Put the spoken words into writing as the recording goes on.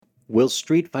Will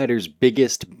Street Fighter's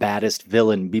biggest, baddest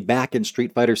villain be back in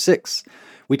Street Fighter 6?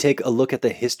 We take a look at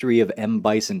the history of M.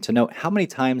 Bison to note how many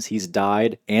times he's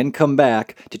died and come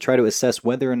back to try to assess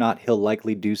whether or not he'll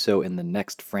likely do so in the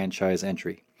next franchise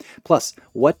entry. Plus,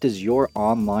 what does your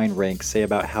online rank say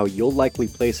about how you'll likely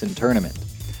place in tournament?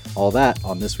 All that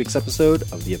on this week's episode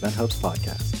of the Event Hubs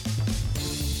podcast.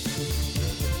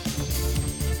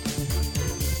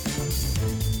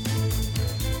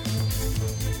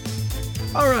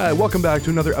 All right, welcome back to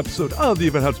another episode of the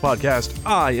Event Hubs podcast.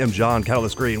 I am John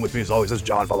Catalyst Green. With me, as always, is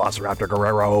John Velociraptor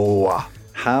Guerrero.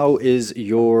 How is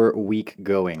your week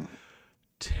going?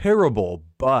 Terrible,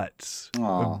 but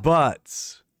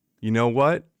you know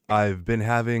what? I've been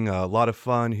having a lot of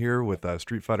fun here with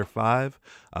Street Fighter V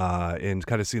and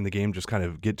kind of seeing the game just kind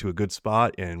of get to a good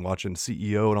spot and watching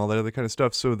CEO and all that other kind of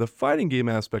stuff. So the fighting game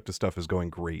aspect of stuff is going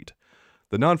great.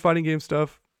 The non-fighting game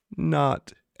stuff,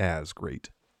 not as great.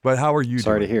 But how are you doing?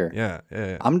 Sorry to hear.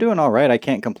 Yeah. I'm doing all right. I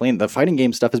can't complain. The fighting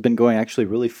game stuff has been going actually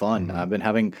really fun. I've been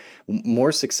having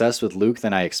more success with Luke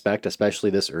than I expect,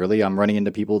 especially this early. I'm running into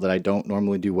people that I don't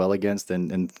normally do well against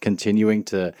and continuing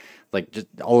to, like, just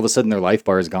all of a sudden their life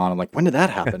bar is gone. I'm like, when did that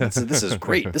happen? This is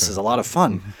great. This is a lot of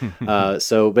fun.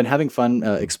 So been having fun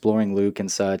exploring Luke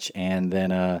and such. And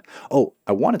then, I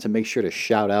wanted to make sure to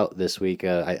shout out this week.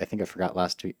 I think I forgot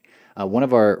last week. One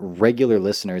of our regular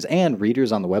listeners and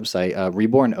readers on the website,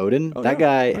 Reborn Odin,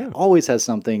 guy always has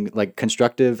something like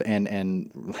constructive and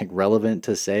like relevant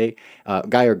to say.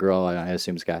 Guy or girl, I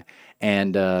assume it's guy,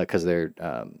 and because their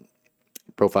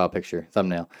profile picture,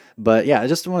 thumbnail. But yeah, I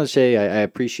just want to say I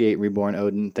appreciate Reborn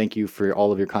Odin. Thank you for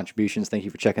all of your contributions. Thank you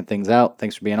for checking things out.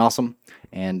 Thanks for being awesome.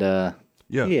 And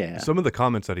yeah. Some of the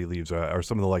comments that he leaves are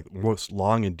some of the most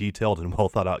long and detailed and well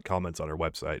thought out comments on our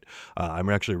website. I'm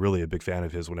actually really a big fan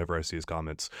of his whenever I see his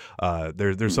comments.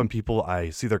 There's some people, I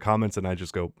see their comments and I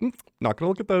just go, not going to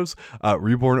look at those.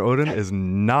 Reborn Odin is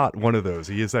not one of those.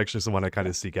 He is actually someone I kind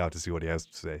of seek out to see what he has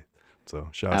to say. So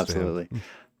shout out to him.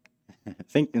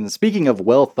 Absolutely. Speaking of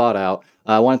well thought out,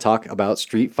 I want to talk about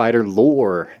Street Fighter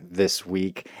lore this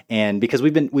week, and because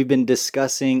we've been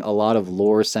discussing a lot of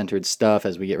lore centered stuff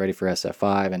as we get ready for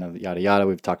SF5 and yada yada.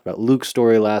 We've talked about Luke's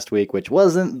story last week, which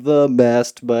wasn't the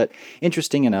best, but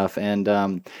interesting enough.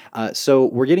 And so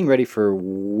we're getting ready for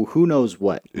who knows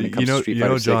what when it comes to Street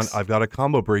Fighter 6. John, I've got to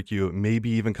combo break you, maybe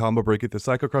even combo break it the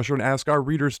Psycho Crusher, and ask our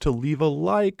readers to leave a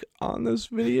like on this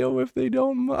video if they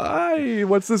don't mind.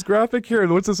 What's this graphic here?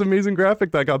 What's this amazing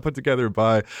graphic that got put together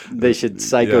by? They should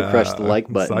Psycho Crush the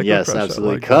like button. Yes,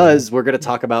 absolutely. Because we're going to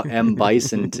talk about M.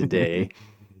 Bison today.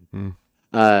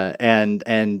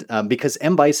 Because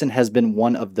M. Bison has been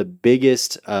one of the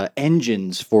biggest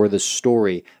engines for the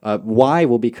story. Why?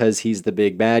 Well, because he's the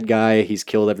big bad guy. He's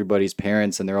killed everybody's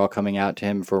parents, and they're all coming out to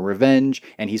him for revenge.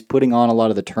 And he's putting on a lot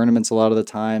of the tournaments a lot of the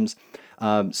times.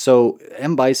 So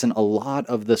M. Bison, a lot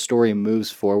of the story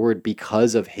moves forward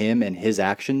because of him and his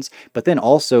actions, but then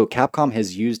also Capcom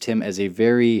has used him as a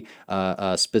very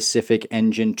specific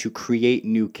engine to create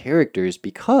new characters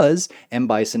because M.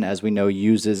 Bison, as we know,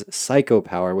 uses Psycho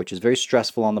Power, which is very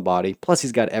stressful on the body, plus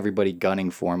he's got everybody gunning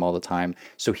for him all the time,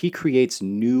 so he creates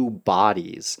new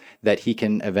bodies that he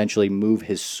can eventually move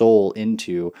his soul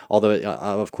into, although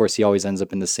of course he always ends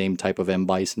up in the same type of M.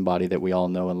 Bison body that we all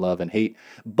know and love and hate,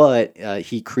 but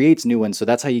he creates new ones, so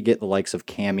that's how you get the likes of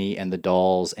Cammy and the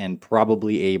Dolls and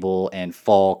probably Abel and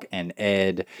Falk and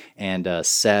Ed and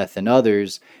Seth and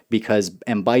others, because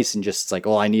M. Bison just is like,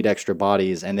 oh, I need extra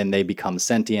bodies, and then they become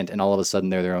sentient, and all of a sudden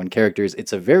they're their own characters.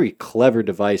 It's a very clever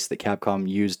device that Capcom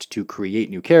used to create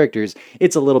new characters.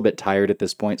 It's a little bit tired at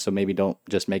this point, so maybe don't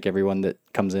just make everyone that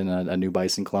comes in a new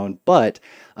Bison clone, but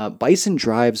Bison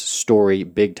drives story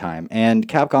big time, and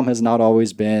Capcom has not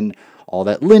always been all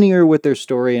that linear with their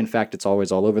story. In fact, it's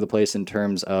always all over the place in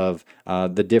terms of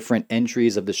the different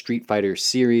entries of the Street Fighter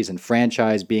series and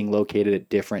franchise being located at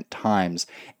different times.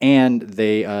 And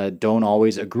they don't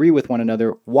always agree with one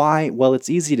another. Why? Well, it's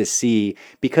easy to see,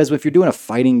 because if you're doing a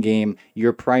fighting game,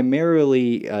 you're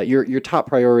primarily, your top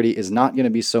priority is not going to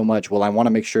be so much, well, I want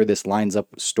to make sure this lines up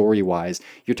story-wise.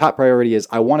 Your top priority is,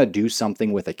 I want to do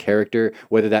something with a character,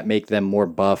 whether that make them more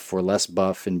buff or less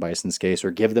buff in Bison's case,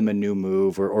 or give them a new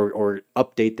move, or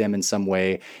update them in some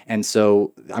way. And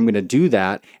so I'm going to do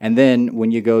that. And then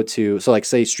when you go to, so like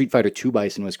say Street Fighter 2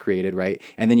 Bison was created, right?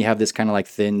 And then you have this kind of like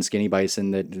thin, skinny Bison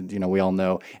that, you know, we all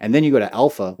know. And then you go to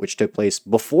Alpha, which took place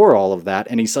before all of that.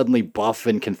 And he's suddenly buff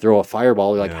and can throw a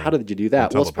fireball. You're like, how did you do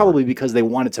that? Well, it's probably because they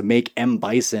wanted to make M.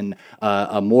 Bison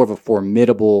a more of a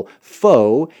formidable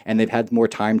foe. And they've had more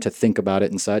time to think about it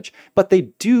and such. But they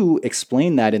do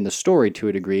explain that in the story to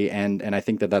a degree. And I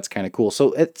think that that's kind of cool.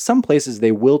 So at some places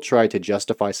they will try to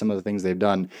justify some of the things they've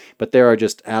done, but there are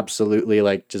just absolutely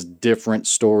like just different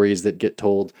stories that get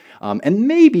told. And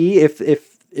maybe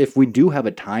if we do have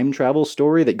a time travel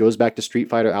story that goes back to Street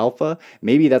Fighter Alpha,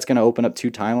 maybe that's going to open up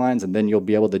 2 timelines, and then you'll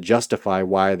be able to justify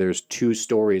why there's 2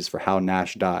 stories for how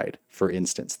Nash died, for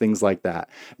instance, things like that.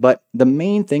 But the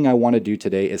main thing I want to do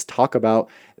today is talk about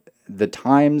the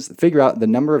times, figure out the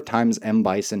number of times M.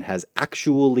 Bison has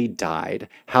actually died,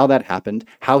 how that happened,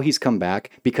 how he's come back,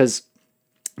 because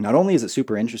not only is it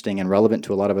super interesting and relevant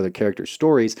to a lot of other characters'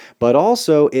 stories, but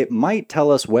also it might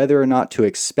tell us whether or not to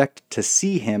expect to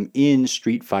see him in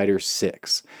Street Fighter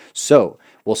 6. So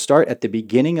we'll start at the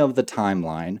beginning of the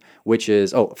timeline, which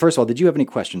is, first of all, did you have any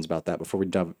questions about that before we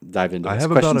dive into this? I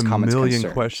have questions, about a million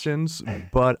concerns? questions,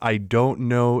 but I don't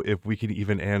know if we can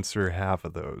even answer half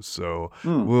of those. So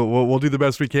we'll do the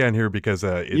best we can here because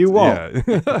you won't.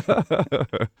 Yeah.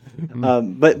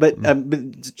 But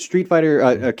Street Fighter,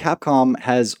 Capcom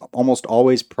has almost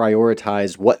always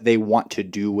prioritized what they want to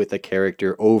do with a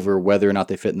character over whether or not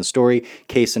they fit in the story.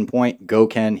 Case in point,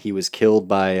 Gouken, he was killed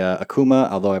by Akuma,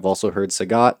 although I've also heard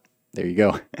Sagat. There you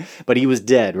go. But he was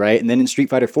dead, right? And then in Street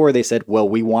Fighter 4, they said, well,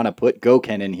 we want to put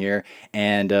Gouken in here.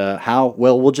 And how?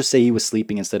 Well, we'll just say he was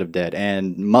sleeping instead of dead.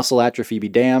 And muscle atrophy be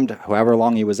damned. However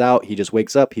long he was out, he just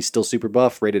wakes up. He's still super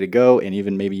buff, ready to go,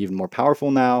 and maybe even more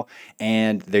powerful now.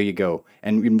 And there you go.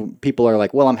 And people are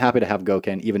like, well, I'm happy to have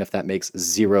Gouken, even if that makes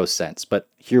 0 sense. But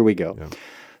here we go. Yeah.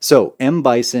 So M.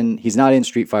 Bison, he's not in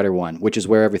Street Fighter 1, which is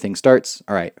where everything starts.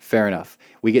 All right, fair enough.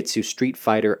 We get to Street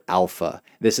Fighter Alpha.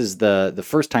 This is the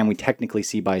first time we technically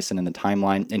see Bison in the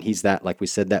timeline, and he's that, like we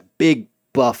said, that big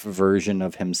buff version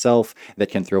of himself that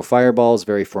can throw fireballs,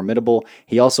 very formidable.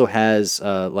 He also has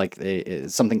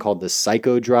something called the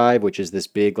Psycho Drive, which is this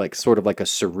big, like sort of like a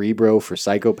Cerebro for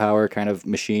psycho power kind of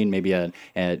machine, maybe a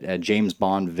James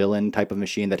Bond villain type of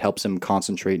machine that helps him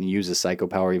concentrate and use his psycho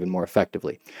power even more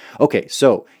effectively. Okay,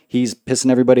 so he's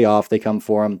pissing everybody off. They come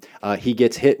for him. He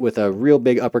gets hit with a real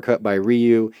big uppercut by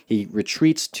Ryu. He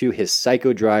retreats to his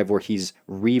Psycho Drive where he's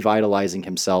revitalizing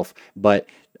himself, but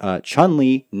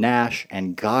Chun-Li, Nash,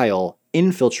 and Guile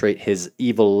infiltrate his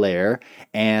evil lair,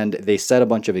 and they set a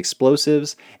bunch of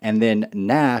explosives, and then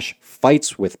Nash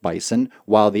fights with Bison,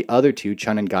 while the other two,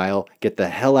 Chun and Guile, get the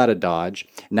hell out of Dodge.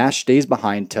 Nash stays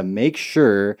behind to make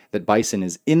sure that Bison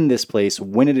is in this place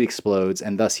when it explodes,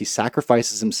 and thus he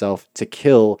sacrifices himself to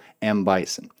kill M.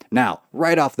 Bison. Now,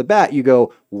 right off the bat, you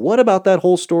go, what about that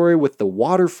whole story with the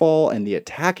waterfall and the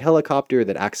attack helicopter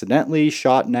that accidentally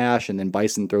shot Nash and then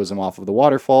Bison throws him off of the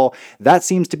waterfall? That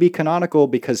seems to be canonical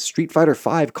because Street Fighter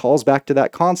V calls back to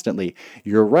that constantly.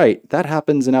 You're right, that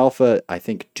happens in Alpha, I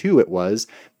think 2 it was,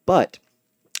 but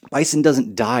Bison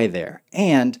doesn't die there.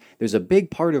 And there's a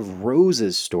big part of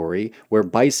Rose's story where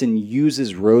Bison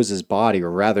uses Rose's body,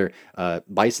 or rather,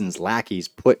 Bison's lackeys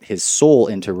put his soul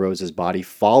into Rose's body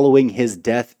following his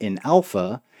death in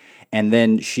Alpha, and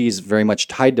then she's very much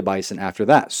tied to Bison after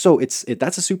that. So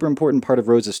that's a super important part of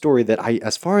Rose's story that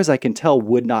as far as I can tell,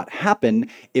 would not happen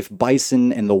if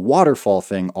Bison and the waterfall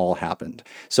thing all happened.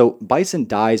 So Bison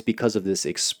dies because of this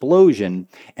explosion,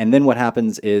 and then what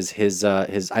happens is his I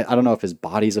don't know if his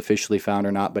body's officially found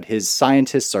or not, but his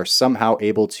scientists are somehow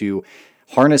able to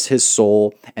harness his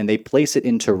soul, and they place it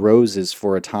into Rose's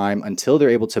for a time until they're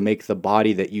able to make the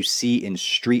body that you see in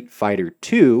Street Fighter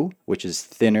 2, which is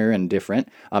thinner and different,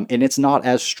 and it's not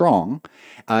as strong.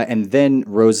 And then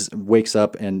Rose wakes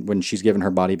up, and when she's given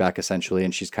her body back, essentially,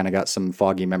 and she's kind of got some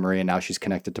foggy memory, and now she's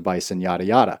connected to Bison, yada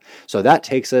yada. So that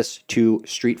takes us to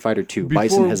Street Fighter 2.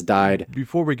 Bison has died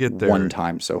before we get there 1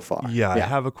 time so far. Yeah, I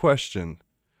have a question.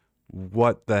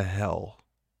 What the hell?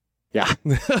 Yeah.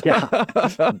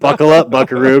 Buckle up,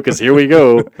 buckaroo, because here we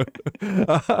go.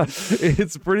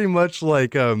 It's pretty much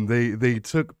like they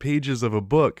took pages of a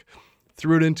book,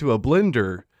 threw it into a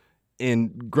blender,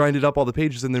 and grinded up all the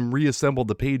pages, and then reassembled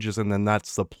the pages, and then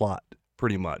that's the plot,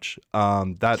 pretty much.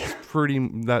 Does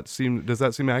that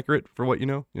seem accurate for what you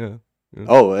know? Yeah.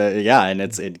 Oh, yeah, and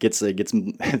it gets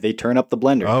they turn up the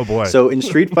blender. Oh boy. So in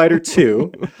Street Fighter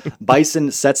 2,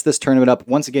 Bison sets this tournament up.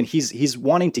 Once again, he's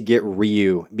wanting to get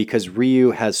Ryu because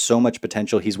Ryu has so much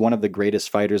potential. He's one of the greatest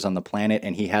fighters on the planet,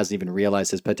 and he hasn't even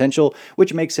realized his potential,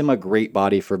 which makes him a great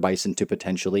body for Bison to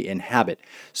potentially inhabit.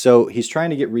 So he's trying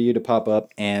to get Ryu to pop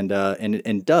up, and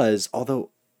does,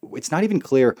 although it's not even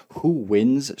clear who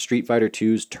wins Street Fighter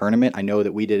II's tournament. I know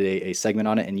that we did a segment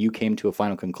on it and you came to a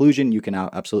final conclusion. You can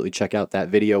absolutely check out that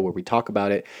video where we talk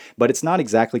about it, but it's not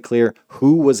exactly clear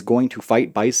who was going to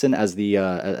fight Bison as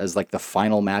as like the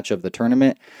final match of the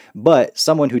tournament. But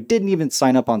someone who didn't even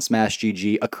sign up on Smash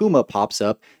GG, Akuma, pops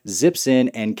up, zips in,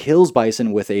 and kills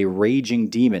Bison with a Raging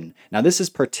Demon. Now, this is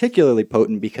particularly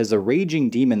potent because a Raging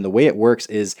Demon, the way it works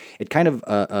is it kind of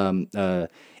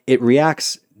it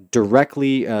reacts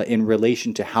directly in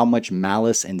relation to how much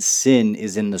malice and sin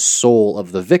is in the soul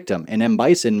of the victim. And M.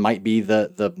 Bison might be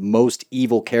the most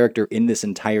evil character in this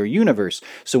entire universe.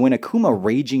 So when Akuma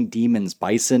Raging Demons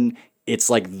Bison, it's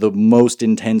like the most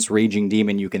intense Raging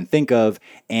Demon you can think of,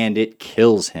 and it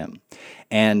kills him.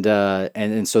 And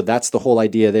so that's the whole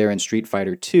idea there in Street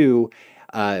Fighter 2.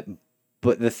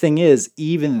 But the thing is,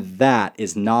 even that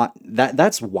is not...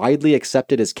 That's widely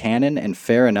accepted as canon and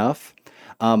fair enough.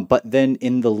 But then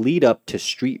in the lead up to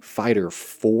Street Fighter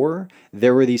 4,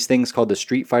 there were these things called the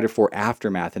Street Fighter 4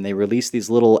 Aftermath, and they released these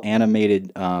little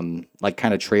animated, like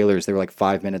kind of trailers. They were like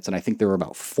 5 minutes, and I think there were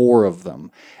about 4 of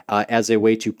them as a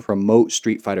way to promote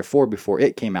Street Fighter 4 before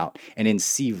it came out. And in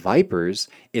Sea Vipers,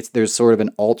 there's sort of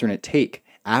an alternate take.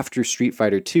 After Street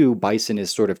Fighter 2, Bison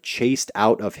is sort of chased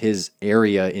out of his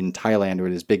area in Thailand, or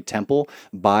his big temple,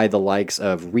 by the likes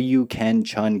of Ryu, Ken,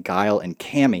 Chun, Guile, and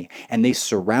Cammy. And they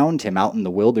surround him out in the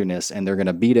wilderness, and they're going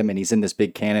to beat him, and he's in this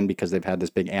big cannon because they've had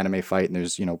this big anime fight, and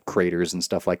there's, craters and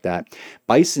stuff like that.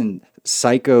 Bison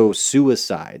psycho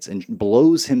suicides and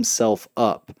blows himself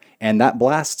up. And that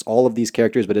blasts all of these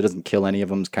characters, but it doesn't kill any of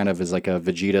them. It's kind of as like a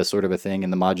Vegeta sort of a thing in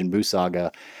the Majin Buu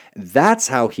saga. That's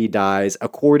how he dies,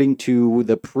 according to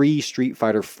the pre-Street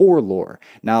Fighter 4 lore.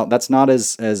 Now, that's not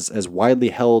as widely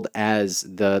held as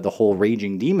the whole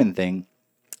Raging Demon thing.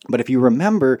 But if you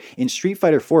remember, in Street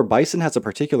Fighter 4, Bison has a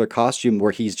particular costume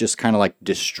where he's just kind of like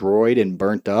destroyed and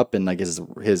burnt up, and like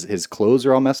his clothes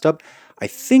are all messed up. I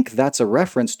think that's a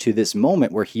reference to this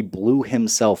moment where he blew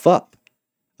himself up.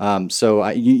 So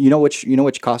you know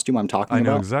which costume I'm talking about?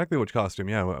 I know exactly which costume.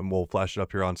 Yeah, and we'll flash it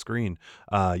up here on screen.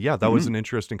 Yeah, that was an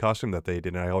interesting costume that they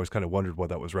did, and I always kind of wondered what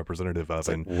that was representative of.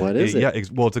 And what is it? Yeah,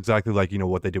 well, it's exactly like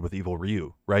what they did with Evil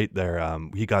Ryu, right? There,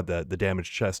 he got the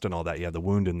damaged chest and all that. Yeah, the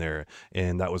wound in there,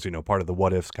 and that was part of the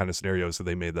what if kind of scenario. So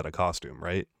they made that a costume,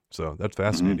 right? So that's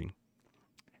fascinating. Mm-hmm.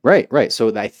 Right.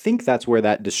 So I think that's where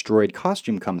that destroyed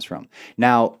costume comes from.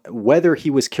 Now, whether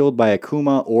he was killed by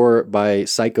Akuma or by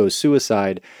Psycho's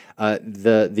suicide,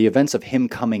 the events of him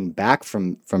coming back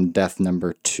from death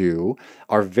number 2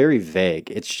 are very vague.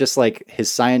 It's just like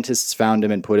his scientists found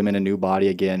him and put him in a new body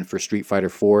again for Street Fighter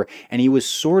 4, and he was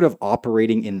sort of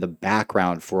operating in the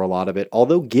background for a lot of it,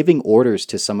 although giving orders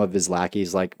to some of his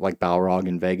lackeys like Balrog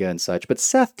and Vega and such. But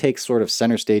Seth takes sort of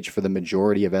center stage for the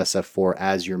majority of SF4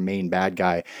 as your main bad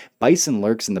guy. Bison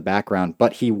lurks in the background,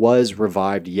 but he was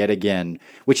revived yet again,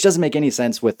 which doesn't make any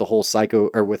sense with the whole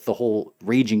with the whole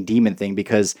Raging Demon thing,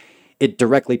 because it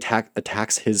directly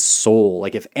attacks his soul.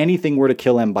 Like, if anything were to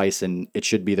kill M. Bison, it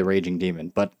should be the Raging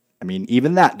Demon. But, I mean,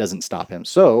 even that doesn't stop him.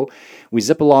 So, we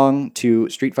zip along to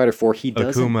Street Fighter 4. He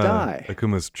doesn't die.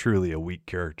 Akuma's truly a weak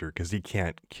character because he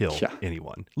can't kill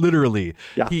anyone. Literally.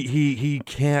 Yeah. He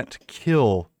can't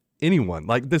kill anyone.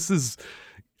 Like, this is...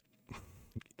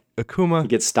 Akuma. He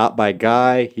gets stopped by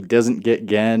Guy. He doesn't get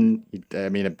Gen.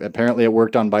 Apparently it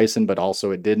worked on Bison, but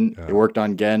also it didn't. It worked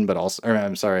on Gen, but also...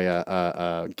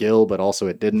 Gil, but also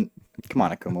it didn't. Come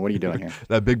on, Akuma. What are you doing here?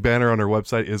 That big banner on our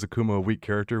website, is Akuma a weak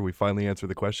character? We finally answered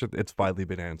the question. It's finally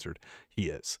been answered. He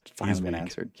is. He's been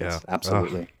answered. Yes,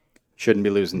 absolutely. Shouldn't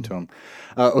be losing to him.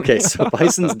 Okay, so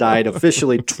Bison's died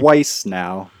officially twice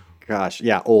now. Gosh,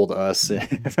 yeah, old us,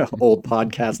 old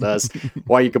podcast us.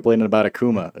 Why are you complaining about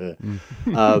Akuma?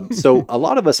 So a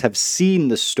lot of us have seen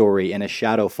the story in A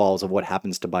Shadow Falls of what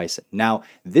happens to Bison. Now,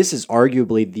 this is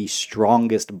arguably the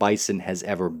strongest Bison has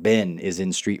ever been, is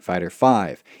in Street Fighter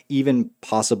V, even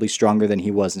possibly stronger than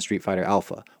he was in Street Fighter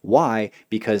Alpha. Why?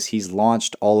 Because he's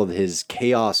launched all of his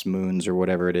Chaos Moons or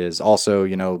whatever it is. Also,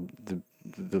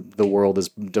 the world is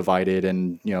divided,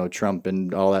 and Trump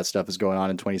and all that stuff is going on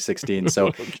in 2016.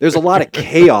 So there's a lot of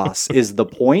chaos is the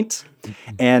point.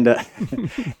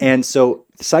 And so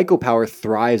Psycho Power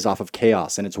thrives off of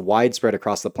chaos, and it's widespread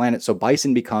across the planet. So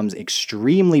Bison becomes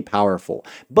extremely powerful.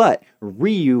 But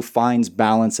Ryu finds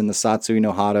balance in the Satsui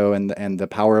no Hado and the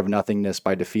power of nothingness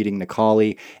by defeating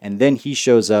Necalli. And then he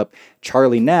shows up.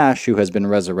 Charlie Nash, who has been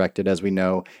resurrected, as we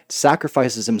know,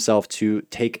 sacrifices himself to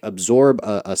absorb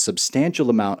a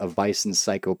substantial amount of Bison's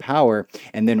Psycho Power.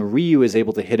 And then Ryu is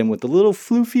able to hit him with the little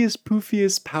floofiest,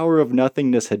 poofiest power of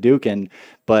nothingness Hadouken.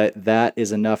 but that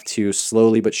is enough to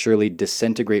slowly but surely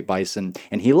disintegrate Bison.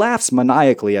 And he laughs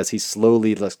maniacally as he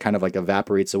slowly kind of like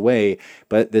evaporates away.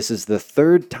 But this is the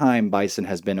third time Bison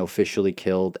has been officially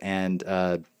killed, and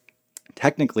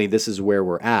technically this is where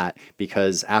we're at,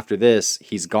 because after this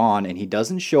he's gone and he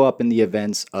doesn't show up in the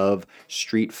events of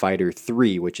Street Fighter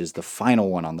 3, which is the final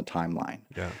one on the timeline.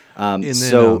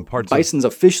 Bison's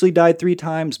officially died 3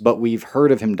 times, but we've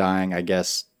heard of him dying, I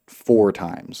guess, 4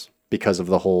 times because of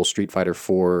the whole Street Fighter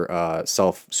 4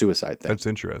 self-suicide thing. That's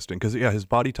interesting because, his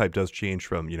body type does change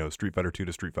from, Street Fighter 2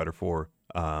 to Street Fighter 4.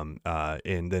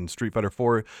 And then Street Fighter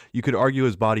 4, you could argue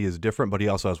his body is different, but he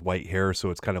also has white hair, so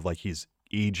it's kind of like he's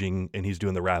aging, and he's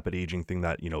doing the rapid aging thing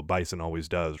that Bison always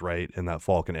does, right? And that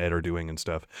Falk and Ed are doing and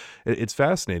stuff. It's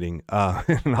fascinating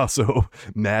and also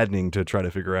maddening to try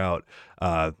to figure out.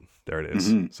 There it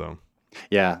is. So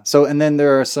yeah. So, and then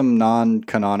there are some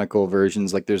non-canonical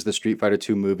versions. Like there's the Street Fighter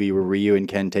 2 movie where Ryu and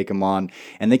Ken take him on,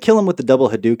 and they kill him with the double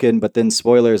Hadouken. But then,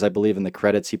 spoilers, I believe in the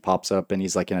credits he pops up and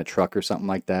he's like in a truck or something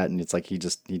like that, and it's like he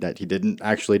didn't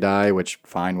actually die. Which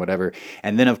fine, whatever.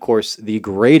 And then, of course, the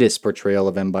greatest portrayal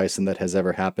of M. Bison that has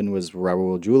ever happened was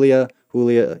Raul Julia,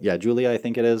 I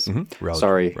think it is.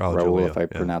 Sorry, Raul, if I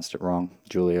pronounced it wrong.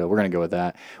 Julia, we're gonna go with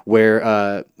that.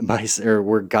 Where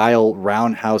where Guile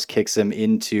roundhouse kicks him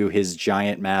into his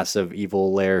giant, massive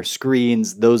evil lair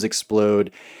screens. Those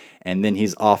explode, and then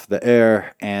he's off the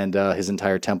air, and his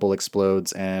entire temple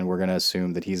explodes, and we're gonna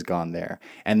assume that he's gone there.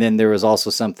 And then there was also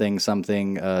something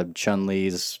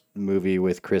Chun-Li's movie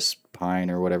with Chris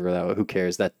Pine or whatever that. Who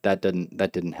cares? That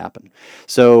didn't happen.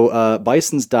 So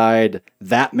Bison's died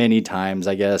that many times,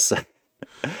 I guess.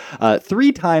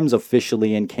 3 times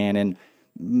officially in canon,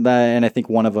 and I think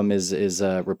one of them is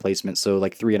a replacement. So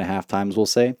like 3.5 times, we'll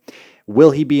say.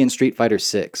 Will he be in Street Fighter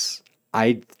 6?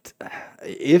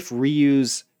 If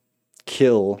Ryu's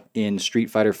kill in Street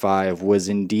Fighter V was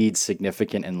indeed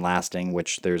significant and lasting,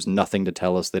 which there's nothing to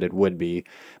tell us that it would be,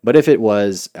 but if it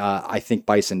was, I think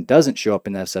Bison doesn't show up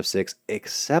in SF6,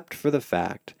 except for the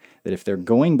fact that if they're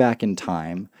going back in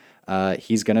time,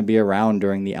 he's going to be around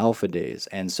during the alpha days.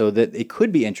 And so that it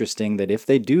could be interesting that if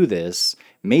they do this,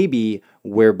 maybe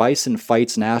where Bison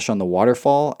fights Nash on the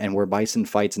waterfall and where Bison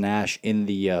fights Nash in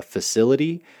the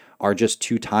facility are just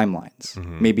 2 timelines.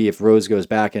 Maybe if Rose goes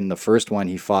back, in the first one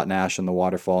he fought Nash in the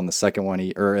waterfall, and the second one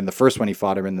in the first one he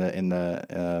fought him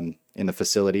in the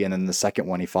facility, and then the second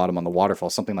one he fought him on the waterfall,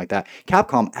 something like that.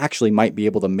 Capcom actually might be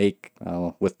able to make,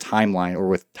 with timeline or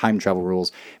with time travel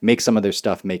rules, make some of their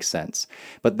stuff make sense.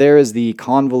 But there is the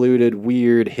convoluted,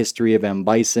 weird history of M.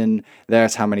 Bison.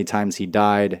 That's how many times he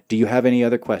died. Do you have any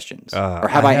other questions? Or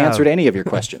have I answered any of your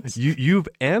questions? You've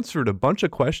answered a bunch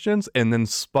of questions and then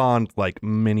spawned like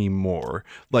many more.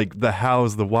 Like the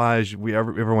hows, the whys.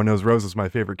 Everyone knows Rose is my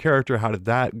favorite character. How did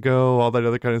that go? All that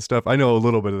other kind of stuff. I know a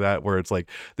little bit of that, where it's like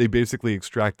they basically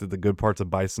extracted the good parts of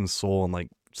Bison's soul, and like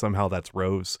somehow that's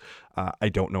Rose. I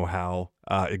don't know how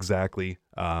exactly,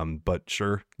 but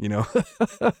sure,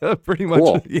 pretty much.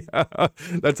 Cool. Yeah,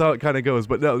 that's how it kind of goes.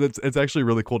 But no, it's actually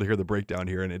really cool to hear the breakdown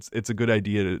here, and it's a good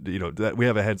idea to, that we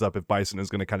have a heads up if Bison is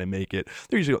going to kind of make it.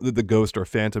 There's usually the Ghost or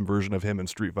Phantom version of him in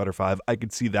Street Fighter V. I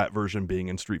could see that version being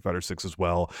in Street Fighter 6 as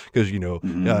well, because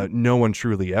no one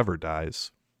truly ever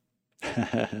dies.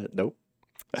 Nope.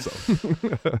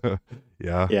 So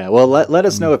yeah. Well, let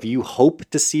us know if you hope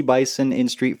to see Bison in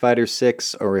Street Fighter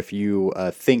 6, or if you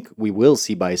think we will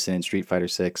see Bison in Street Fighter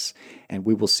 6, and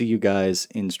we will see you guys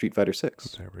in Street Fighter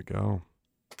 6. There we go.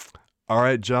 All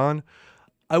right, John,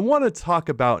 I want to talk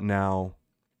about now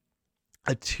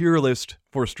a tier list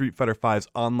for Street Fighter V's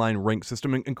online rank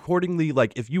system, and accordingly,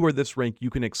 like if you are this rank, you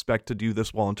can expect to do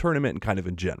this while in tournament and kind of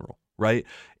in general, right?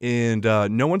 And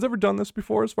no one's ever done this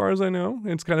before, as far as I know.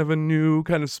 It's kind of a new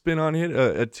kind of spin on it,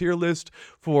 a tier list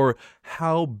for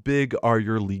how big are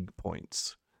your league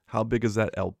points? How big is that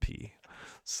LP?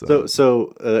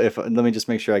 So if let me just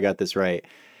make sure I got this right.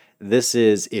 This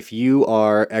is if you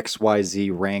are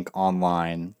XYZ rank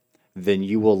online, then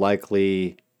you will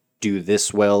likely do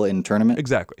this well in tournament.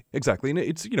 Exactly. And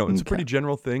it's it's a pretty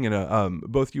general thing, and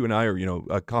both you and I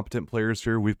are competent players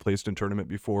here. We've placed in tournament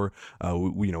before.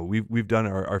 We've done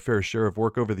our fair share of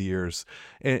work over the years,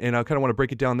 and I kind of want to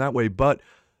break it down that way. But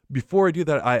before I do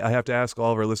that, I have to ask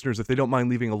all of our listeners if they don't mind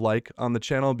leaving a like on the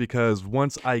channel, because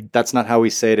that's not how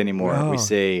we say it anymore. Oh. We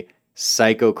say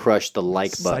Psycho crush the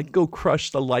like button. Psycho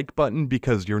crush the like button,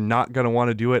 because you're not going to want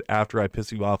to do it after I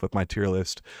piss you off with my tier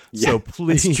list. So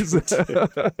please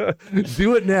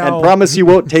do it now. And promise you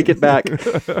won't take it back.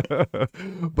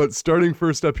 But starting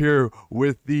first up here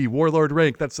with the Warlord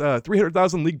rank, that's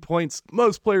 300,000 league points.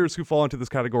 Most players who fall into this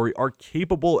category are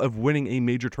capable of winning a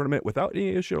major tournament without any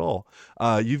issue at all.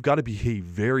 You've got to be a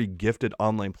very gifted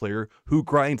online player who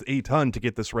grinds a ton to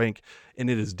get this rank, and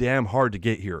it is damn hard to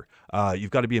get here.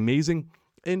 You've got to be amazing.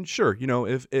 And sure,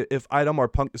 if Item or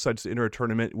Punk decides to enter a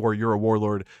tournament where you're a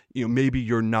Warlord, maybe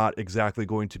you're not exactly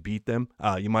going to beat them.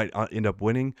 You might end up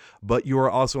winning, but you are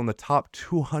also in the top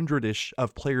 200-ish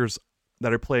of players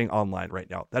that are playing online right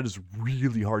now. That is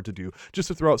really hard to do. Just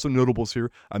to throw out some notables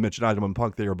here, I mentioned Item and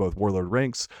Punk. They are both Warlord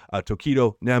ranks.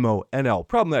 Tokido, Nemo, NL,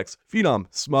 Problem X, Phenom,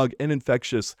 Smug, and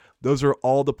Infectious. Those are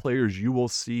all the players you will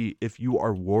see if you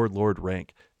are Warlord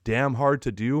rank. Damn hard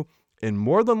to do. And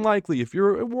more than likely, if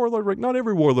you're a Warlord rank, not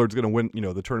every Warlord's going to win,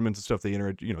 the tournaments and stuff they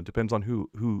enter, depends on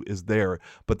who is there.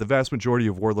 But the vast majority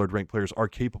of Warlord rank players are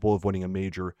capable of winning a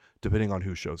major, depending on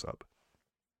who shows up.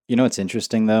 It's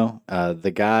interesting, though.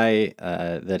 The guy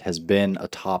that has been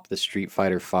atop the Street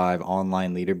Fighter V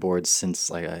online leaderboard since,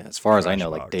 as far as I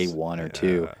know, day 1 or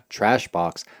 2,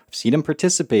 Trashbox. I've seen him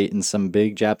participate in some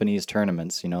big Japanese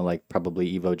tournaments, like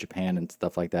probably Evo Japan and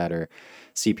stuff like that, or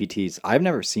CPTs. I've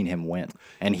never seen him win.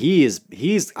 And he's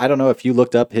I don't know if you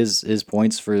looked up his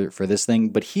points for this thing,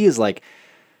 but he is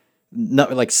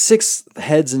not 6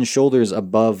 heads and shoulders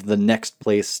above the next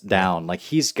place down.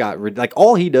 He's got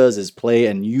all he does is play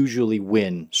and usually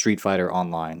win Street Fighter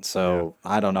Online. So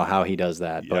I don't know how he does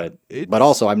that, but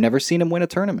also I've never seen him win a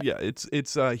tournament. Yeah,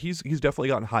 he's definitely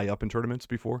gotten high up in tournaments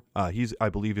before. I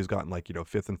believe he's gotten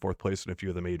 5th and 4th place in a few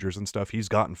of the majors and stuff. He's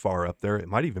gotten far up there. It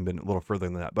might even been a little further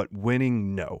than that. But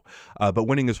winning, no. But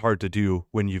winning is hard to do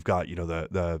when you've got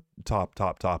the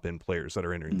top end players that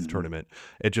are entering the tournament.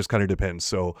 It just kind of depends.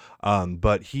 So.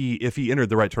 But if he entered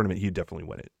the right tournament, he'd definitely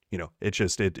win it. It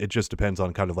just depends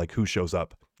on kind of who shows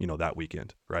up, that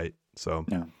weekend, right? So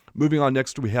moving on,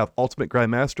 next we have Ultimate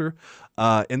Grandmaster,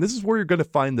 and this is where you're going to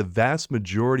find the vast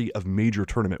majority of major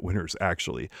tournament winners.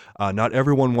 Actually, not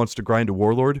everyone wants to grind a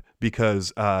Warlord,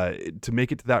 because to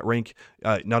make it to that rank,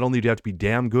 not only do you have to be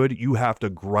damn good, you have to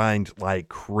grind like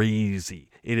crazy.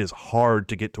 It is hard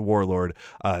to get to Warlord.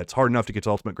 It's hard enough to get to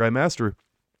Ultimate Grandmaster.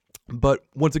 But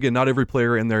once again, not every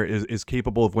player in there is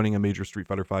capable of winning a major Street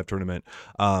Fighter V tournament.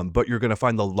 But you're going to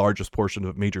find the largest portion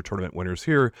of major tournament winners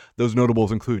here. Those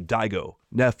notables include Daigo,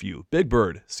 Nephew, Big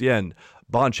Bird, Sien,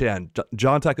 Bonchan,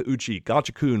 John Takeuchi,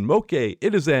 Gachikun, Moke,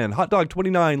 Itazan, Hot Dog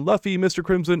 29, Luffy, Mr.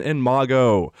 Crimson, and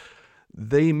Mago.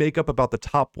 They make up about the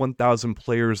top 1,000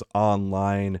 players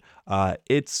online.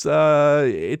 It's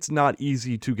not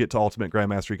easy to get to Ultimate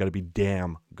Grandmaster. You got to be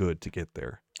damn good to get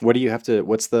there. What do you have to?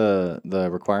 What's the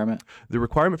requirement? The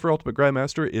requirement for Ultimate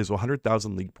Grandmaster is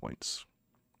 100,000 league points.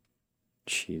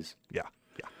 Jeez. Yeah.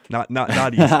 Not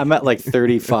easy. I'm at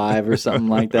 35 or something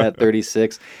like that,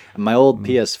 36. My old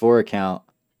PS4 account,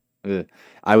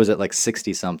 I was at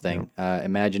 60 something.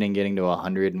 Imagining getting to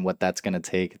 100 and what that's gonna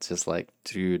take. It's just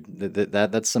dude,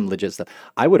 that's some legit stuff.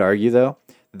 I would argue though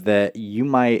that you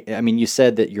might. I mean, you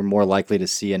said that you're more likely to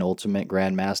see an Ultimate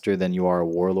Grandmaster than you are a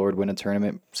Warlord win a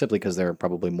tournament, simply because there are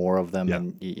probably more of them,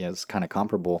 and it's kind of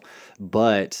comparable.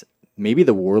 But maybe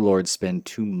the Warlords spend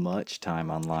too much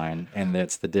time online, and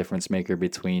that's the difference maker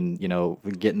between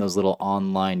getting those little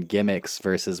online gimmicks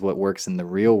versus what works in the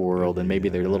real world, and maybe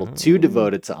they're a little too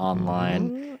devoted to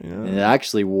online. And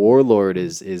actually, Warlord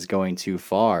is going too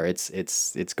far.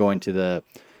 It's going to the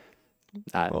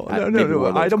no.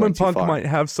 Item and Punk might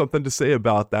have something to say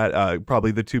about that.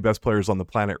 Probably the two best players on the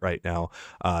planet right now.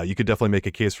 You could definitely make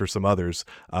a case for some others,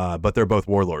 but they're both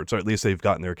Warlords, or at least they've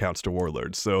gotten their accounts to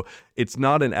Warlords. So it's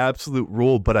not an absolute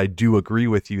rule, but I do agree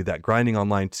with you that grinding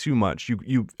online too much,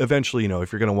 you eventually,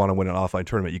 if you're going to want to win an offline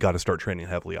tournament, you got to start training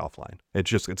heavily offline.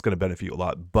 It's going to benefit you a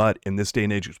lot. But in this day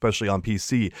and age, especially on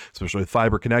PC, especially with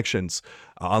fiber connections,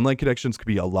 online connections could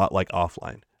be a lot like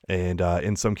offline. And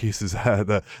in some cases,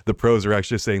 the pros are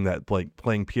actually saying that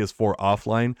playing PS4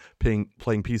 offline,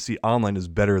 playing PC online is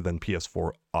better than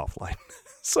PS4 offline.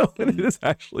 So it is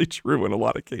actually true in a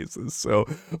lot of cases. So,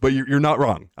 but you're not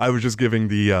wrong. I was just giving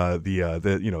the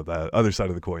other side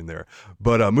of the coin there.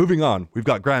 But moving on, we've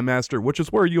got Grandmaster, which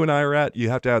is where you and I are at. You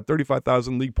have to have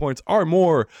 35,000 league points or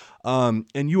more, and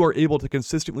you are able to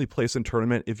consistently place in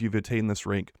tournament if you've attained this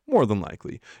rank. More than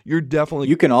likely, you're definitely.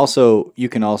 You can also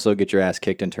get your ass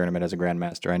kicked in tournament as a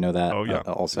Grandmaster. I know that. Oh yeah.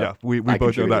 Also, yeah, we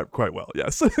both know that quite well.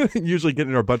 Yes, usually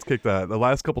getting our butts kicked. The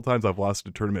last couple times I've lost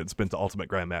a tournament, it's been to Ultimate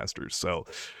Grandmasters. So.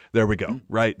 there we go.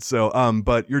 Right. So,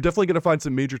 but you're definitely going to find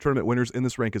some major tournament winners in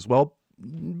this rank as well.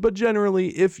 But generally,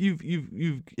 if you've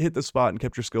hit the spot and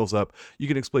kept your skills up, you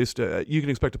can expect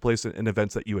to place in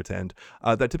events that you attend.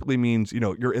 That typically means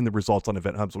you're in the results on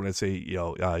Event Hubs. When I say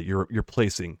you're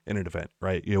placing in an event,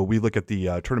 right? We look at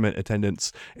the tournament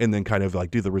attendance and then kind of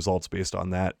like do the results based on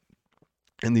that.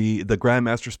 And the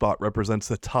Grandmaster spot represents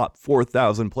the top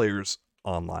 4,000 players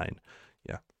online.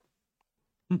 Yeah.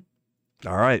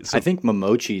 All right. So I think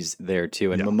Momochi's there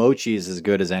too, and Momochi's as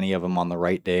good as any of them on the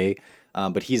right day.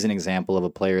 But he's an example of a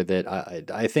player that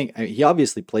I think he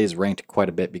obviously plays ranked quite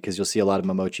a bit, because you'll see a lot of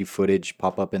Momochi footage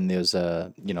pop up in those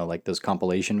like those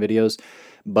compilation videos.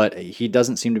 But he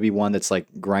doesn't seem to be one that's like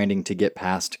grinding to get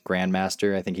past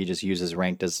Grandmaster. I think he just uses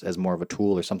ranked as more of a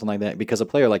tool or something like that. Because a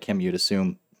player like him, you'd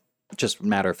assume, just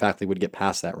matter of factly would get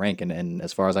past that rank, and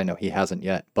as far as I know, he hasn't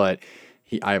yet. But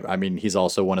I mean, he's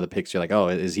also one of the picks. You're like, oh,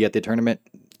 is he at the tournament?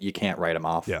 You can't write him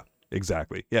off. Yeah.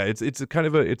 Exactly. Yeah, it's a kind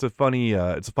of a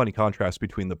funny contrast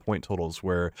between the point totals,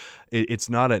 where it's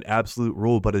not an absolute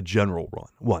rule but a general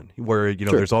one where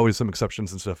Sure. There's always some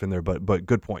exceptions and stuff in there, but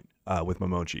good point with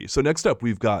Momochi. So next up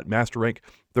we've got Master Rank,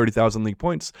 30,000 league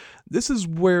points. This is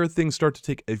where things start to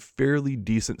take a fairly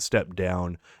decent step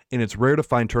down, and it's rare to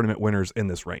find tournament winners in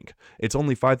this rank. It's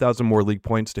only 5,000 more league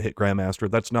points to hit Grandmaster.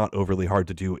 That's not overly hard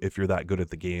to do if you're that good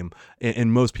at the game,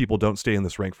 and most people don't stay in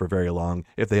this rank for very long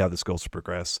if they have the skills to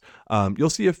progress. You'll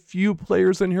see a few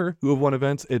players in here who have won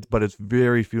events, but it's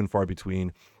very few and far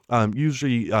between.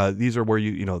 Usually these are where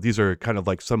these are kind of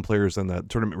like some players in the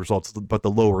tournament results, but the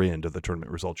lower end of the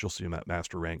tournament results, you'll see them at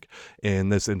Master Rank.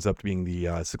 And this ends up being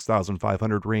the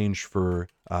 6,500 range for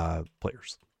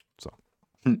players. So.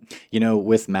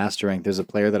 With Master Rank, there's a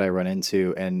player that I run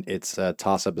into, and it's a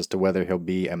toss-up as to whether he'll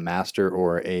be a Master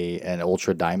or an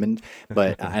Ultra Diamond.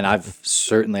 But and I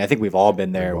think we've all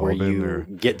been there, where you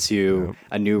get to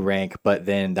a new rank, but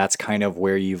then that's kind of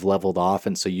where you've leveled off,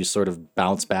 and so you sort of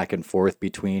bounce back and forth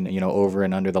between over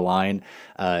and under the line,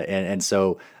 and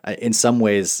so in some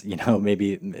ways,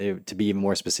 maybe to be even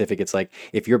more specific, it's like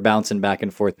if you're bouncing back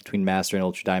and forth between Master and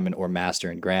Ultra Diamond or Master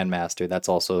and Grandmaster, that's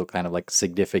also kind of like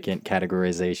significant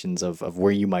categorizations of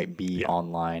where you might be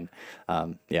online.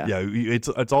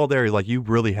 It's all there. Like, you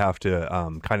really have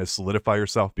to kind of solidify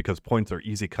yourself, because points are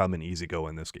easy come and easy go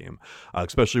in this game,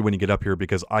 especially when you get up here,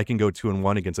 because I can go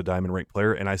 2-1 against a diamond ranked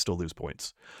player and I still lose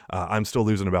points. I'm still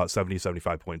losing about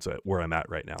 70-75 points at where I'm at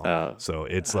right now. So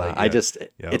it's like it's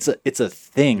a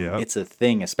thing. It's a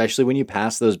thing, especially when you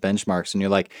pass those benchmarks and you're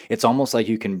like, it's almost like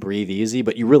you can breathe easy,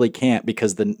 but you really can't,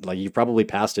 because then like you probably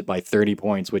passed it by 30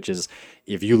 points, which is,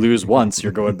 if you lose once,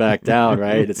 you're going back down,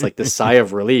 right? It's like the sigh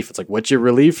of relief. It's like, what's your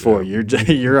relief for?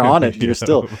 You're on it. You're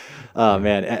still, oh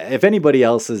man. If anybody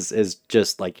else is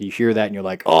just like, you hear that and you're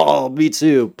like, oh, me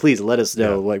too, please let us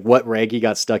know like what rank you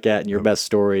got stuck at and your best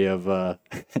story of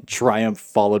triumph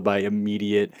followed by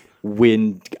immediate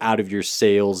wind out of your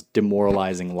sails,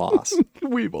 demoralizing loss.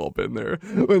 We've all been there.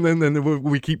 And then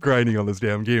we keep grinding on this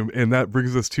damn game, and that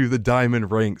brings us to the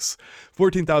diamond ranks.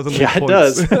 14,000 points. It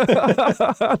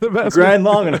does. Grind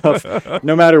long enough,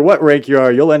 no matter what rank you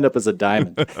are, you'll end up as a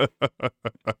diamond.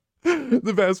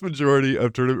 The vast majority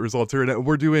of tournament results here, and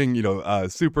we're doing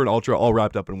super and ultra all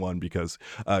wrapped up in one, because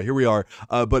here we are,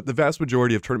 but the vast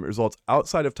majority of tournament results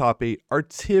outside of top 8 are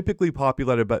typically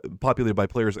populated by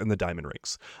players in the diamond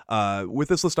ranks. With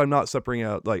this list, I'm not separating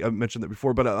out, like I mentioned that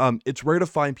before, but it's rare to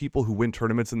find people who win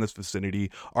tournaments in this vicinity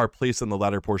are placed in the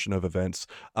latter portion of events,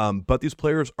 but these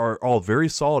players are all very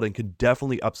solid and can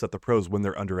definitely upset the pros when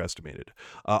they're underestimated.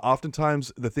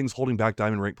 Oftentimes the things holding back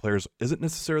diamond rank players isn't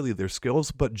necessarily their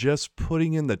skills, but just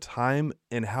putting in the time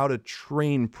and how to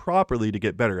train properly to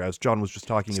get better, as John was just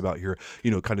talking about here,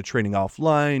 kind of training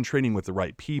offline, training with the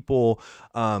right people,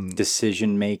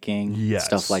 decision making,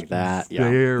 stuff like that.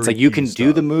 It's like you can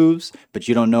do the moves, but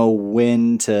you don't know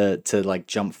when to like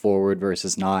jump forward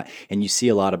versus not, and you see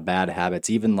a lot of bad habits.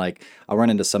 Even like I'll run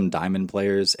into some diamond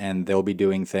players and they'll be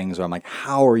doing things where I'm like,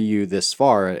 how are you this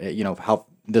far? How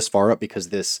this far up, because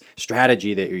this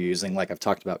strategy that you're using, like I've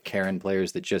talked about Karen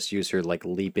players that just use her like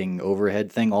leaping overhead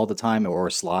thing all the time, or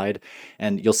slide,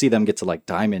 and you'll see them get to like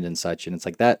diamond and such, and it's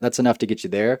like that's enough to get you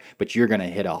there, but you're gonna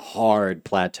hit a hard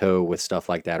plateau with stuff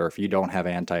like that. Or if you don't have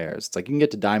anti-airs, it's like you can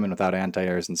get to diamond without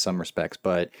anti-airs in some respects,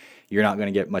 but you're not going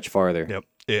to get much farther. Yep.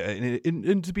 Yeah,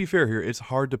 and to be fair here, it's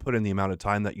hard to put in the amount of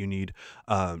time that you need,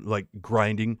 like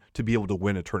grinding to be able to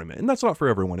win a tournament, and that's not for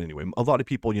everyone anyway. A lot of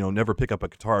people, never pick up a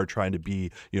guitar trying to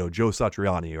be, Joe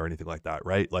Satriani or anything like that,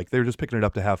 right? Like they're just picking it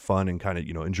up to have fun and kind of,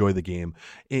 enjoy the game,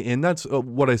 and that's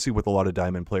what I see with a lot of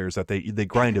Diamond players, that they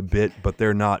grind a bit, but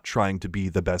they're not trying to be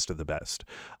the best of the best.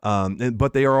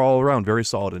 But they are all around very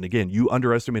solid. And again, you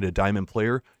underestimate a Diamond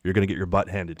player, you're going to get your butt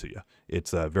handed to you.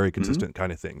 It's a very consistent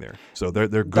kind of thing there. So they're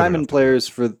good. Diamond players,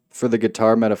 for the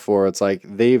guitar metaphor, it's like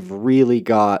they've really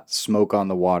got smoke on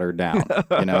the water down.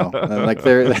 Like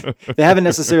they haven't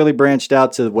necessarily branched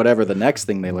out to whatever the next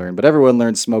thing they learn, but everyone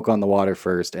learns smoke on the water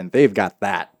first, and they've got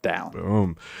that down.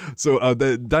 Boom. So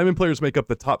the Diamond players make up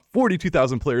the top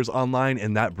 42,000 players online,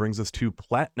 and that brings us to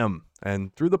Platinum.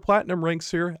 And through the Platinum ranks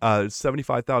here,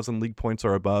 75,000 league points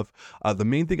or above. The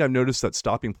main thing I've noticed that's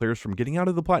stopping players from getting out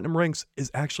of the Platinum ranks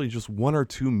is actually just one or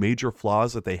two major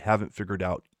flaws that they haven't figured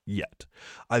out yet.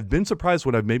 I've been surprised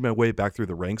when I've made my way back through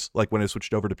the ranks, like when I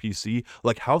switched over to PC,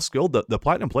 like how skilled the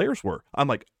Platinum players were. I'm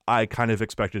like, I kind of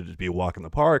expected it to be a walk in the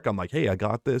park. I'm like, hey, I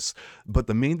got this. But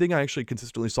the main thing I actually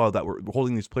consistently saw that were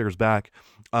holding these players back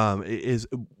is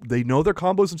they know their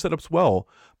combos and setups well,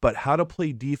 but how to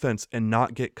play defense and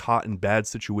not get caught in bad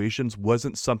situations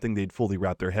wasn't something they'd fully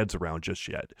wrap their heads around just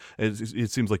yet.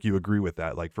 It seems like you agree with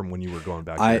that, like from when you were going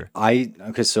back there.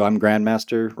 Okay, so I'm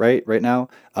Grandmaster right now.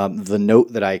 The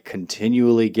note that I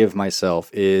continually give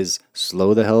myself is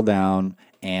slow the hell down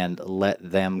and let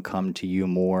them come to you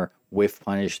more. Whiff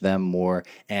punish them more,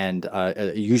 and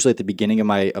usually at the beginning of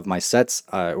my sets,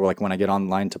 or like when I get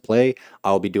online to play,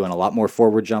 I'll be doing a lot more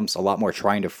forward jumps, a lot more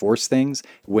trying to force things.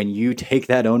 When you take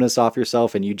that onus off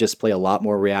yourself and you just play a lot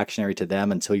more reactionary to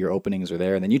them until your openings are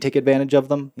there, and then you take advantage of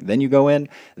them, then you go in.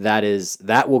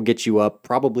 That will get you up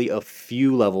probably a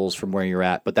few levels from where you're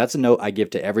at. But that's a note I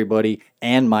give to everybody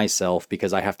and myself,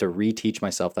 because I have to reteach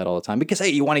myself that all the time. Because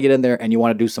hey, you want to get in there and you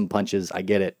want to do some punches, I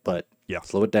get it, but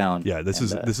slow it down. Yeah, this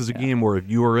is a game where if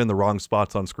you are in the wrong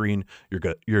spots on screen, you're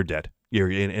good. You're dead.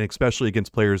 And especially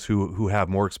against players who have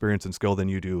more experience and skill than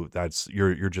you do,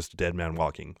 you're just a dead man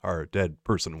walking, or a dead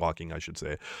person walking, I should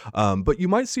say. But you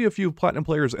might see a few Platinum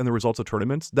players in the results of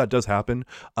tournaments. That does happen,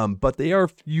 but they are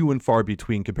few and far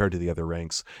between compared to the other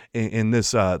ranks. In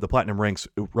this, the Platinum ranks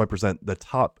represent the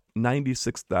top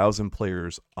 96,000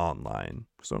 players online,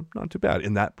 so not too bad.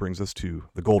 And that brings us to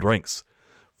the Gold ranks.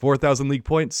 4,000 league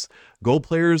points. Gold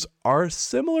players are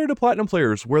similar to Platinum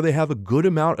players, where they have a good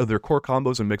amount of their core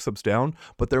combos and mix-ups down,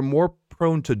 but they're more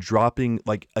prone to dropping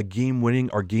like a game-winning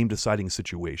or game-deciding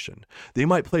situation. They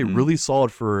might play really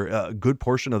solid for a good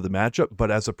portion of the matchup,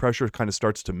 but as the pressure kind of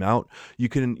starts to mount, you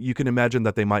can imagine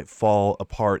that they might fall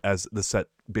apart as the set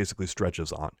basically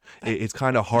stretches on. It's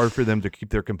kind of hard for them to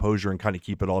keep their composure and kind of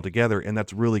keep it all together, and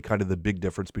that's really kind of the big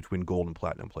difference between Gold and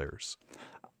Platinum players.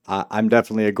 I'm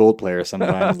definitely a Gold player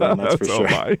sometimes, then, that's for sure.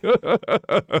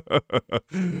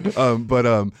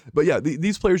 But yeah,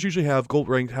 these players usually have Gold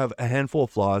ranked, have a handful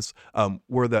of flaws,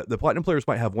 where the Platinum players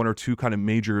might have one or two kind of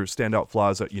major standout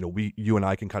flaws that you and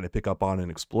I can kind of pick up on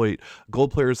and exploit.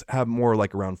 Gold players have more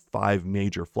like around 5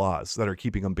 major flaws that are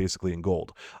keeping them basically in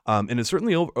Gold. And it's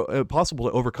certainly possible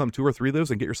to overcome 2 or 3 of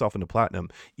those and get yourself into Platinum,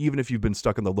 even if you've been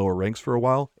stuck in the lower ranks for a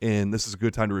while. And this is a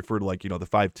good time to refer to the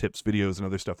 5 tips videos and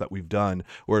other stuff that we've done,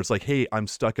 where it's like, hey, I'm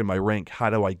stuck in my rank. How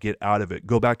do I get out of it?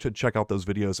 Go back to check out those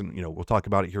videos, and we'll talk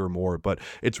about it here more. But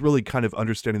it's really kind of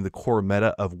understanding the core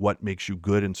meta of what makes you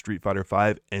good in Street Fighter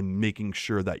V and making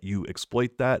sure that you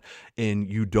exploit that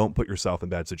and you don't put yourself in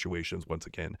bad situations once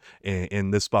again.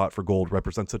 And this spot for Gold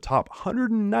represents the top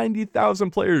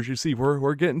 190,000 players. You see,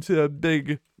 we're getting to a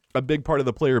big part of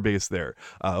the player base there.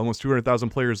 Almost 200,000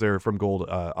 players there from Gold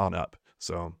on up.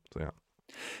 So yeah.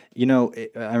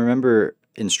 I remember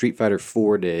in Street Fighter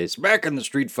 4 days, back in the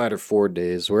Street Fighter 4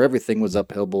 days, where everything was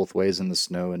uphill both ways in the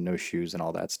snow and no shoes and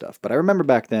all that stuff. But I remember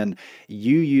back then,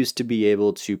 you used to be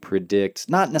able to predict,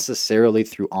 not necessarily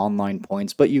through online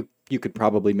points, but you could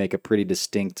probably make a pretty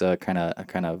distinct kind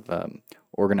of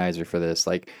organizer for this,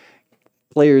 like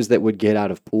players that would get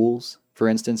out of pools, for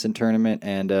instance, in tournament.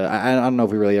 And I don't know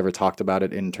if we really ever talked about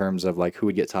it in terms of like who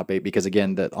would get top 8, because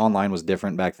again, the online was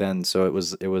different back then, so it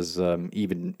was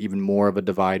even more of a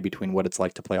divide between what it's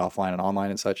like to play offline and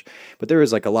online and such. But there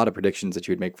was like a lot of predictions that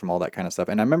you would make from all that kind of stuff.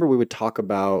 And I remember we would talk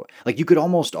about, like, you could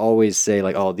almost always say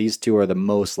like, oh, these two are the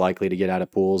most likely to get out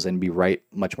of pools and be right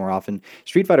much more often.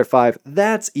 Street Fighter V,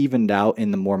 that's evened out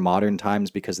in the more modern times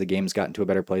because the game's gotten to a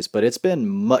better place, but it's been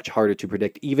much harder to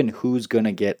predict even who's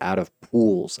gonna get out of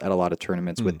pools at a lot of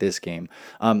tournaments with this game.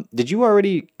 Did you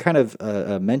already kind of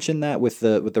mention that with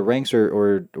the ranks,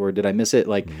 or did I miss it?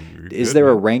 Like, is there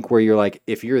a rank where you're like,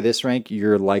 if you're this rank,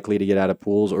 you're likely to get out of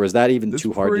pools, or is that even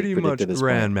too hard to predict at this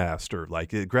point? Grandmaster. Like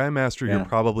Grandmaster, you're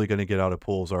probably going to get out of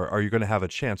pools, or are you going to have a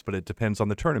chance? But it depends on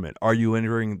the tournament. Are you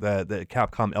entering the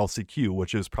Capcom LCQ,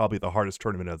 which is probably the hardest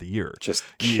tournament of the year? Just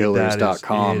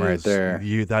killers.com right there.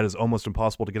 That is almost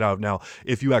impossible to get out of. Now,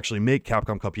 if you actually make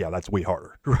Capcom Cup, yeah, that's way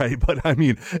harder, right? But I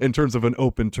mean, in terms of an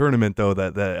open tournament, though,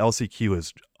 that the LCQ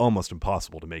is almost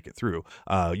impossible to make it through.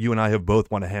 You and I have both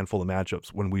won a handful of matchups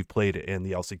when we've played in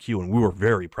the LCQ, and we were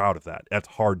very proud of that. That's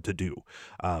hard to do,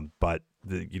 but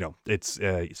it's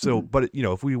but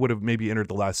if we would have maybe entered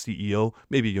the last CEO,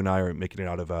 maybe you and I are making it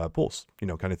out of pools,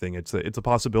 kind of thing. It's a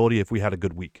possibility if we had a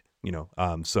good week,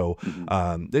 that's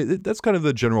kind of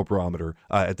the general barometer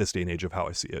at this day and age of how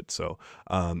I see it. So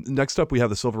next up we have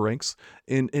the silver ranks.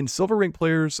 In silver rank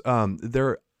players,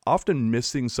 they're often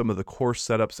missing some of the core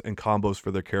setups and combos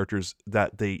for their characters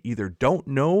that they either don't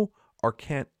know or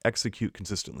can't execute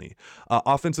consistently.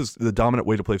 Offense is the dominant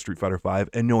way to play Street Fighter V,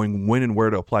 and knowing when and where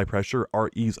to apply pressure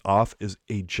or ease off is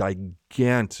a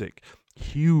gigantic,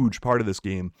 huge part of this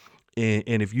game.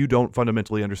 And if you don't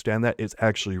fundamentally understand that, it's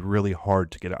actually really hard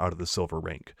to get out of the silver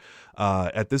rank.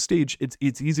 At this stage, it's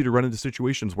easy to run into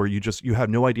situations where you have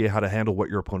no idea how to handle what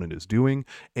your opponent is doing,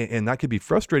 and that could be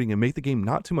frustrating and make the game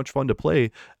not too much fun to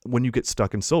play when you get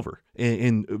stuck in silver.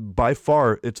 And by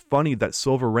far, it's funny that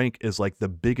silver rank is like the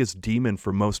biggest demon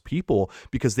for most people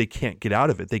because they can't get out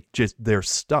of it. They're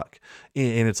stuck,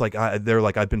 and it's like they're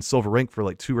like, I've been silver rank for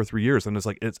like 2 or 3 years, and it's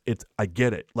like it's I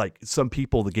get it. Like some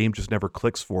people, the game just never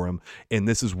clicks for them, and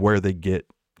this is where they get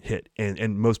hit,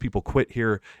 and most people quit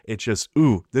here. It's just,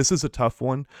 this is a tough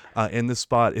one, and this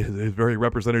spot is very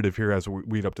representative here as we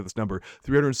lead up to this number.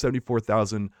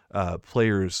 374,000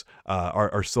 players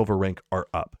are silver rank are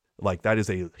up. Like that is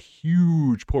a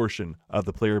huge portion of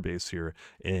the player base here,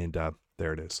 and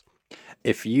there it is.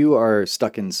 If you are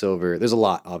stuck in silver, there's a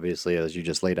lot, obviously, as you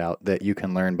just laid out, that you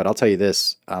can learn. But I'll tell you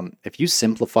this, if you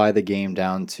simplify the game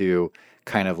down to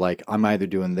kind of like, I'm either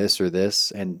doing this or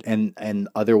this, and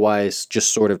otherwise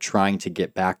just sort of trying to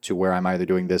get back to where I'm either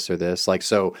doing this or this. Like,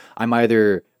 so I'm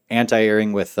either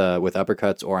anti-airing with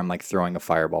uppercuts, or I'm like throwing a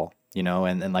fireball,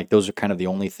 and like those are kind of the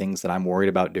only things that I'm worried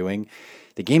about doing.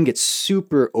 The game gets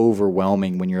super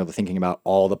overwhelming when you're thinking about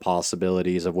all the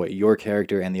possibilities of what your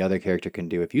character and the other character can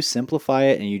do. If you simplify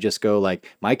it and you just go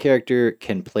like, my character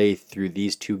can play through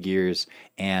these 2 gears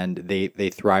and they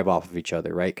thrive off of each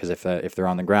other, right? Because if they're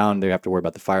on the ground, they have to worry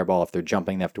about the fireball. If they're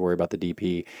jumping, they have to worry about the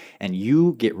DP. And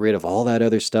you get rid of all that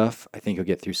other stuff, I think you'll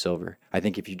get through silver. I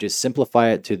think if you just simplify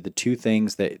it to the 2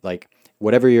 things that, like,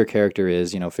 whatever your character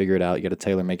is, figure it out. You got to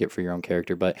tailor make it for your own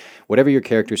character. But whatever your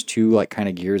character's 2 like kind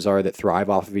of gears are that thrive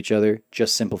off of each other,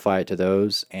 just simplify it to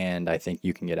those, and I think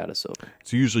you can get out of silver.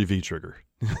 It's usually V-trigger.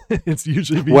 It's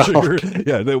usually V-trigger.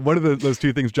 Yeah, one of those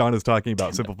 2 things John is talking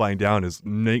about, simplifying down, is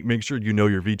make sure you know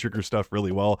your V-trigger stuff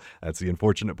really well. That's the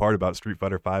unfortunate part about Street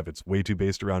Fighter V. It's way too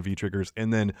based around V-triggers.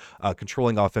 And then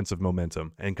controlling offensive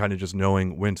momentum and kind of just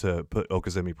knowing when to put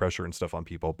Okazemi pressure and stuff on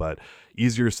people. But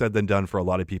easier said than done for a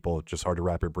lot of people. Just hard to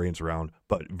wrap your brains around.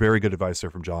 But very good advice there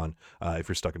from John if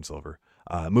you're stuck in silver.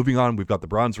 Moving on, we've got the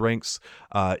bronze ranks.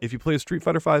 If you play Street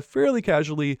Fighter V fairly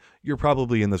casually, you're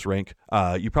probably in this rank.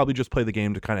 You probably just play the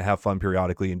game to kind of have fun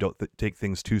periodically and don't take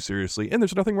things too seriously, and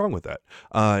there's nothing wrong with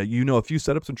that. You know a few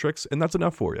setups and tricks, and that's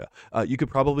enough for you. You could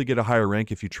probably get a higher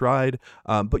rank if you tried,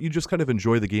 but you just kind of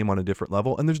enjoy the game on a different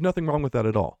level, and there's nothing wrong with that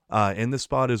at all. And this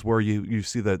spot is where you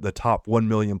see the top 1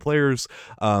 million players.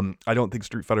 I don't think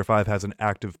Street Fighter V has an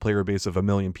active player base of 1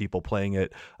 million people playing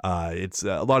it. It's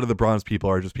a lot of the bronze people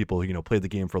are just people who played the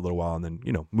game for a little while and then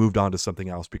moved on to something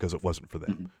else because it wasn't for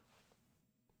them. Mm-hmm.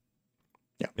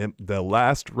 Yeah. And the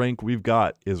last rank we've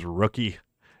got is rookie,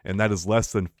 and that is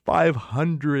less than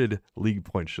 500 league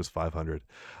points, just 500.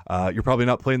 You're probably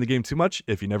not playing the game too much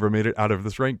if you never made it out of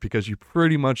this rank, because you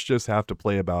pretty much just have to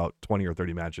play about 20 or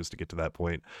 30 matches to get to that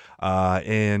point.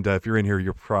 And if you're in here,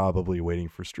 you're probably waiting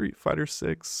for Street Fighter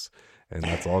 6. And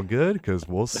that's all good, because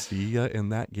we'll see you in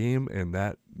that game, and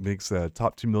that makes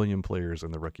top 2 million players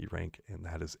in the rookie rank, and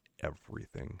that is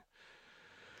everything.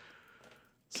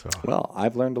 So, well,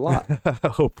 I've learned a lot.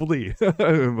 hopefully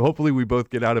we both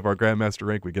get out of our Grandmaster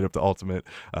rank. We get up to Ultimate.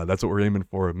 That's what we're aiming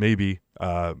for. Maybe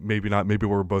not. Maybe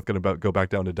we're both going to go back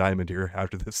down to Diamond here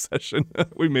after this session.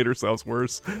 We made ourselves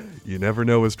worse. You never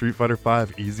know with Street Fighter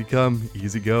V. Easy come,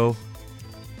 easy go.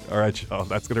 All right, y'all,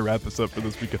 that's going to wrap us up for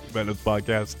this week of the Madness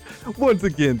Podcast. Once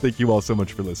again, thank you all so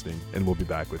much for listening, and we'll be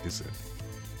back with you soon.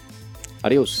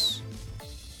 Adios.